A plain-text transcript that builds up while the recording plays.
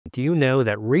do you know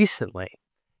that recently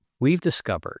we've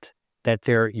discovered that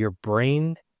your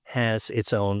brain has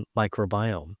its own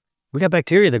microbiome? We got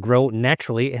bacteria that grow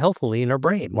naturally, healthily in our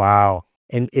brain. Wow.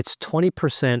 And it's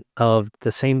 20% of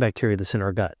the same bacteria that's in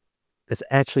our gut that's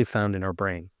actually found in our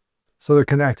brain. So they're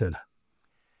connected.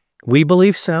 We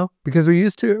believe so. Because we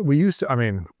used to, I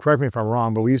mean, correct me if I'm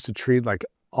wrong, but we used to treat like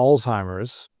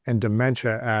Alzheimer's and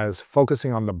dementia as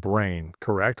focusing on the brain,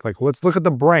 correct? Like, let's look at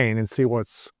the brain and see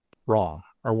what's wrong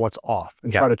or what's off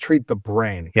and try to treat the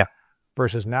brain. Yeah.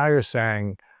 Versus now you're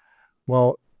saying,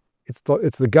 well, it's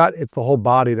the gut, it's the whole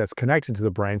body that's connected to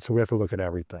the brain, so we have to look at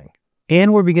everything.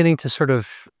 And we're beginning to sort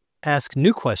of ask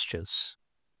new questions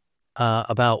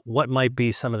about what might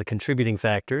be some of the contributing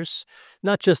factors,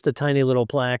 not just the tiny little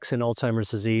plaques in Alzheimer's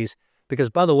disease, because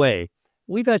by the way,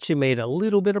 we've actually made a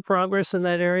little bit of progress in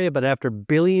that area, but after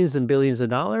billions and billions of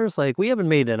dollars, like we haven't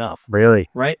made enough. Really?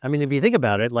 Right? I mean, if you think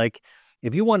about it, like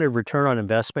if you wanted return on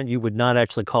investment, you would not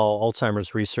actually call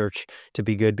Alzheimer's research to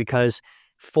be good, because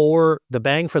for the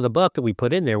bang for the buck that we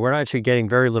put in there, we're actually getting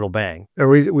very little bang. And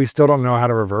we still don't know how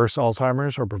to reverse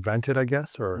Alzheimer's or prevent it, I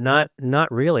guess, or not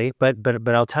really. But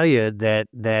I'll tell you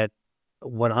that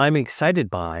what I'm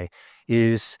excited by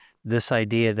is this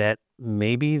idea that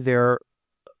maybe there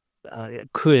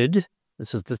could,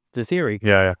 this is the theory,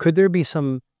 could there be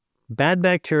some bad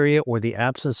bacteria or the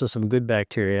absence of some good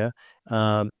bacteria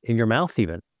in your mouth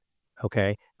even,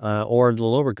 okay, or in the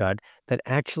lower gut that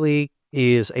actually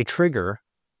is a trigger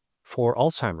for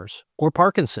Alzheimer's or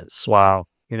Parkinson's. Wow.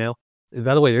 You know,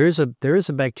 by the way, there is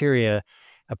a bacteria,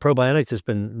 a probiotic that's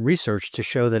been researched to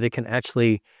show that it can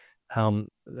actually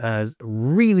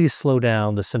really slow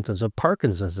down the symptoms of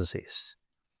Parkinson's disease.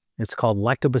 It's called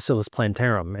Lactobacillus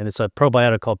plantarum, and it's a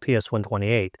probiotic called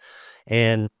PS128.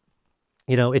 And,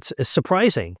 you know, it's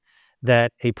surprising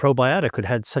that a probiotic could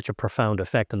have such a profound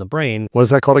effect on the brain. What is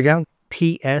that called again?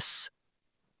 PS,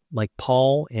 like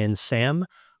Paul and Sam,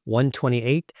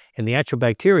 128, and the actual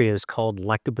bacteria is called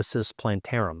Lactobacillus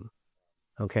plantarum.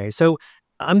 Okay, so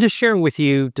I'm just sharing with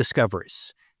you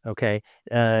discoveries, okay,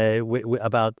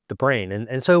 about the brain.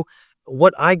 And so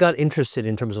what I got interested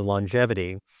in terms of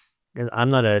longevity, and I'm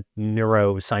not a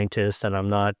neuroscientist and I'm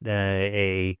not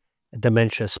a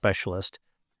dementia specialist,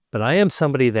 but I am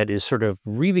somebody that is sort of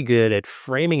really good at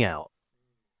framing out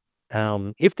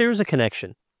if there's a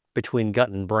connection between gut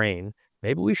and brain,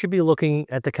 maybe we should be looking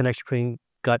at the connection between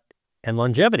gut and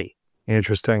longevity.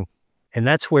 Interesting. And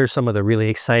that's where some of the really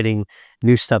exciting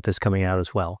new stuff is coming out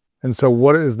as well. And so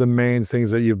what is the main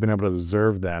things that you've been able to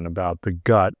observe then about the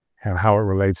gut and how it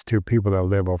relates to people that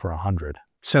live over 100?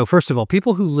 So first of all,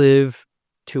 people who live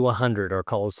to 100 are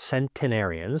called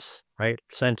centenarians, right?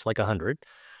 Cent like 100.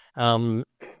 And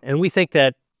we think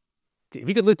that if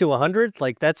you could live to 100,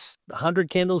 like that's 100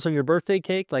 candles on your birthday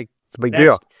cake. Like it's a big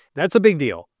deal. That's a big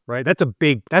deal, right? That's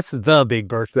the big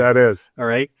birthday. That is. All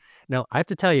right. Now I have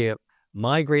to tell you,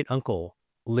 my great uncle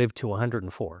lived to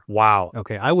 104. Wow.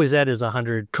 Okay. I was at his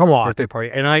 100 birthday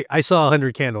party, and I saw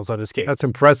 100 candles on his cake. That's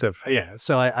impressive. Yeah.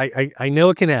 So I know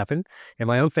it can happen in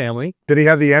my own family. Did he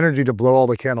have the energy to blow all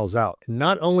the candles out?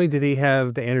 Not only did he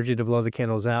have the energy to blow the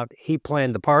candles out, he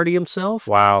planned the party himself.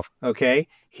 Wow. Okay.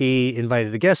 He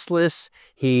invited the guest list.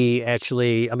 He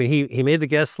actually, I mean, he made the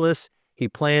guest list. He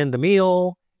planned the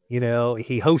meal. You know,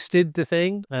 he hosted the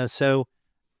thing. So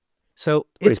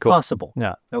it's cool. possible.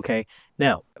 Yeah. Okay.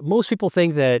 Now, most people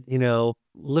think that, you know,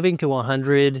 living to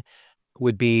 100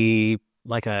 would be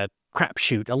like a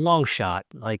crapshoot, a long shot.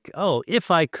 Like, oh,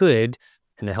 if I could,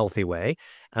 in a healthy way,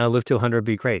 live to 100 would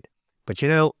be great. But, you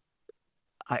know,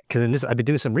 because I've been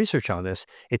doing some research on this,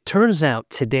 it turns out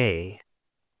today,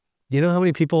 you know how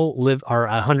many people are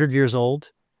 100 years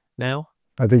old now?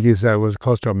 I think you said it was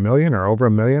close to 1 million or over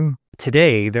 1 million.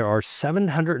 Today, there are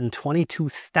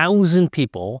 722,000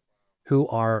 people who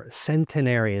are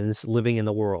centenarians living in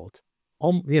the world.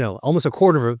 You know, almost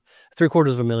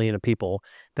 750,000 of people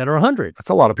that are 100. That's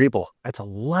a lot of people. That's a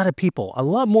lot of people, a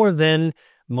lot more than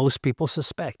most people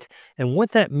suspect. And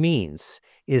what that means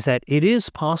is that it is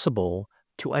possible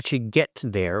to actually get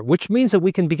there, which means that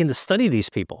we can begin to study these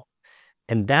people.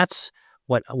 And that's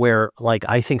where like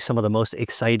I think some of the most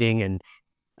exciting and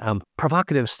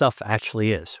provocative stuff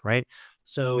actually is, right?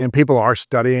 So, and people are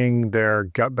studying their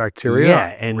gut bacteria.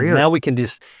 Yeah, and really?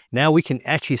 now we can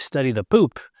actually study the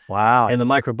poop. Wow. And the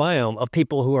microbiome of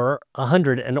people who are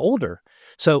 100 and older.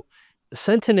 So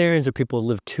centenarians are people who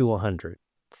live to 100.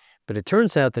 But it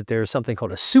turns out that there's something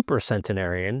called a super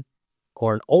centenarian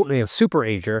or a super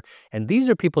ager, and these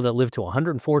are people that live to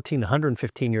 114,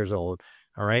 115 years old.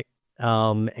 All right.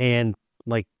 And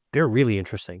like they're really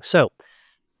interesting. So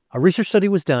a research study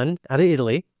was done out of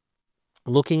Italy.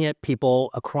 looking at people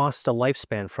across the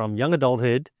lifespan from young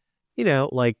adulthood,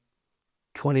 like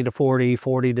 20 to 40,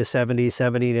 40 to 70,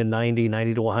 70 to 90,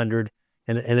 90 to 100,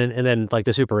 and then like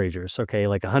the super agers, okay,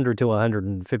 like 100 to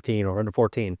 115 or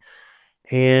 114.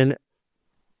 And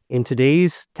in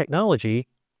today's technology,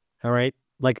 all right,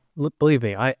 like, believe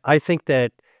me, I think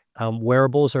that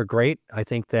wearables are great. I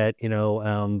think that,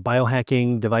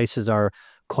 biohacking devices are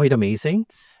quite amazing,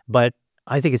 but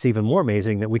I think it's even more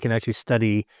amazing that we can actually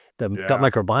study the gut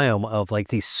microbiome of like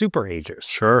these super agers.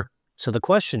 Sure. So the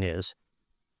question is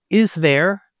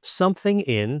there something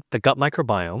in the gut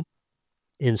microbiome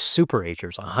in super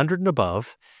agers, 100 and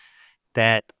above,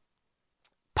 that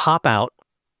pop out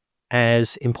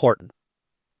as important?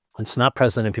 It's not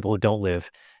present in people who don't live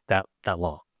that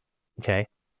long, okay?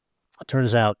 It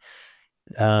turns out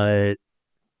there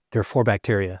are 4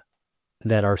 bacteria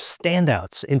that are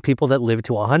standouts in people that live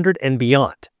to 100 and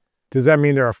beyond. Does that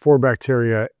mean there are 4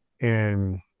 bacteria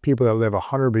in people that live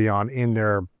 100 beyond in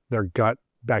their gut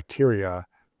bacteria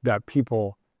that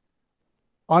people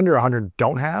under 100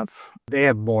 don't have? They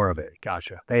have more of it.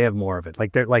 Gotcha. They have more of it.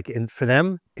 Like, for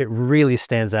them, it really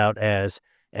stands out as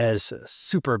a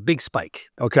super big spike.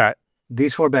 Okay.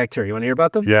 These 4 bacteria, you want to hear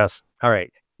about them? Yes. All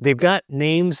right. They've got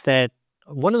names that,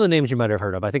 one of the names you might have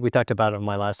heard of, I think we talked about it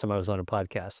my last time I was on a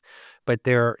podcast, but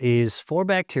there is 4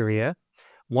 bacteria.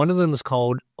 One of them is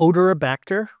called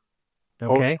Odorobacter.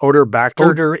 Okay.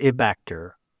 Odorobacter?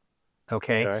 Odorobacter.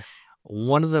 Okay.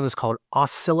 One of them is called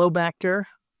Oscillobacter.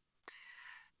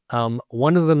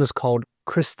 One of them is called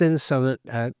Christensenella.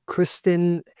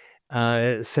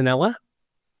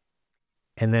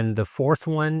 And then the 4th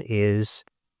one is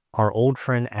our old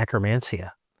friend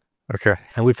Akkermansia. Okay.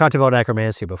 And we've talked about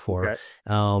Akkermansia before,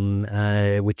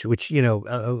 okay. which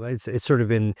it's sort of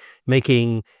been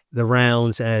making the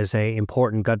rounds as a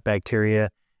important gut bacteria.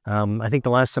 I think the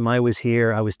last time I was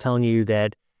here, I was telling you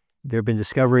that there have been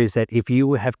discoveries that if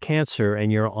you have cancer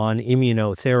and you're on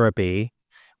immunotherapy,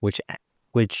 which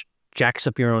jacks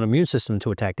up your own immune system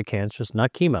to attack the cancer, it's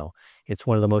not chemo. It's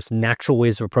one of the most natural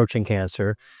ways of approaching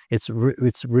cancer. It's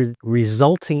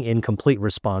resulting in complete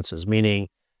responses, meaning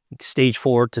stage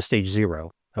 4 to stage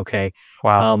 0. Okay.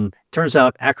 Wow. Turns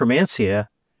out Akkermansia,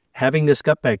 having this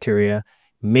gut bacteria,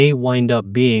 may wind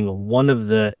up being one of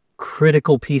the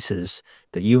critical pieces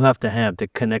that you have to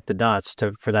connect the dots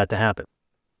for that to happen.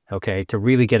 Okay. To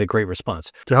really get a great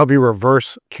response. To help you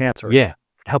reverse cancer. Yeah.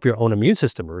 Help your own immune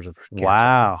system reverse cancer.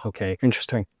 Wow. Okay.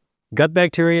 Interesting. Gut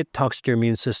bacteria talks to your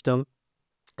immune system.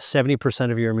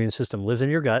 70% of your immune system lives in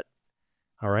your gut.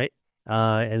 All right.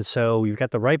 And so you've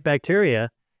got the right bacteria.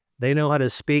 They know how to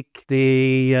speak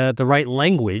the right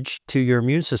language to your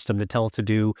immune system to tell it to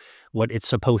do what it's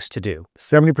supposed to do.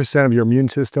 70% of your immune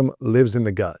system lives in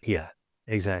the gut. Yeah,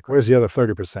 exactly. Where's the other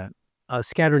 30%?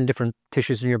 Scattered in different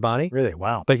tissues in your body. Really?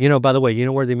 Wow. But by the way,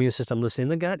 where the immune system lives in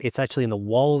the gut? It's actually in the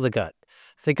wall of the gut.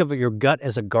 Think of your gut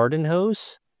as a garden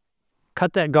hose.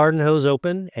 Cut that garden hose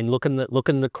open and look in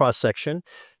the cross section.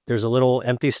 There's a little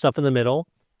empty stuff in the middle.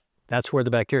 That's where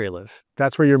the bacteria live.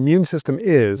 That's where your immune system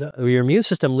is. Your immune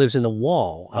system lives in the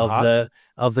wall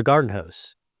of the garden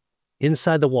hose,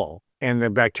 inside the wall. And the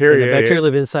bacteria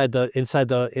live inside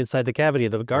the cavity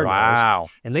of the garden hose. Wow.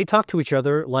 And they talk to each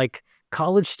other like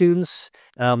college students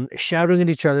shouting at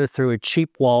each other through a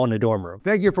cheap wall in a dorm room.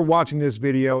 Thank you for watching this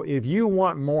video. If you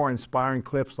want more inspiring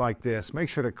clips like this, make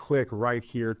sure to click right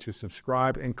here to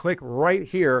subscribe and click right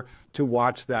here to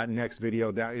watch that next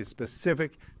video that is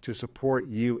specific to support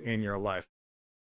you in your life.